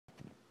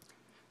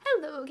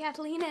Hello,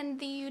 Kathleen and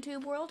the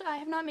YouTube world. I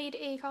have not made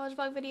a college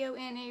vlog video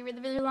in a really,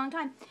 really long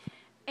time.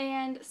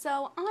 And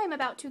so I'm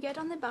about to get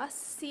on the bus.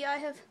 See, I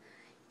have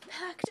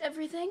packed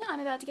everything. I'm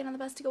about to get on the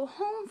bus to go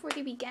home for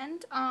the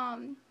weekend.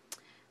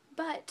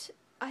 But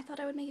I thought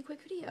I would make a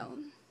quick video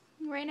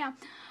right now.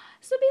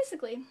 So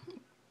basically,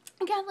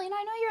 Kathleen,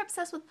 I know you're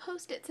obsessed with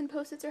Post-its, and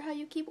Post-its are how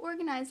you keep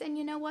organized. And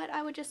you know what?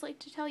 I would just like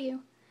to tell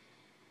you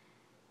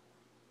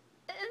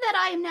that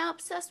I am now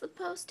obsessed with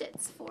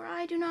Post-its, for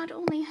I do not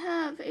only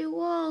have a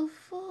wall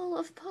full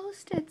of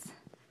Post-its,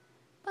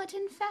 but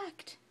in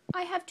fact,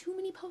 I have too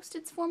many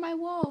Post-its for my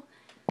wall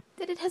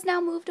that it has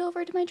now moved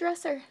over to my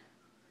dresser,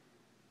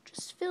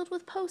 just filled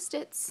with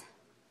Post-its.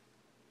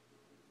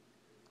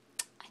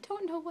 I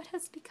don't know what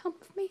has become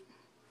of me.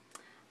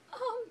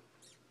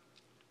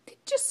 They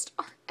just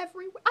are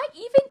everywhere. I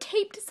even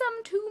taped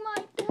some to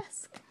my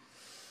desk.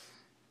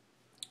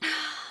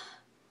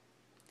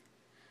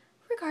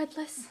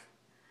 Regardless,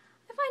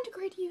 I find a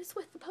great use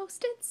with the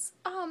Post-its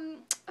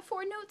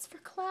for notes for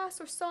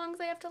class or songs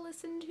I have to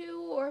listen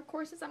to or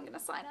courses I'm going to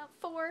sign up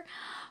for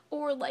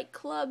or like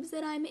clubs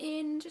that I'm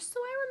in, just so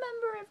I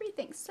remember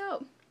everything.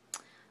 So,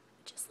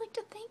 I'd just like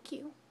to thank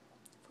you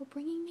for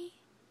bringing me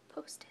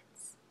Post-its.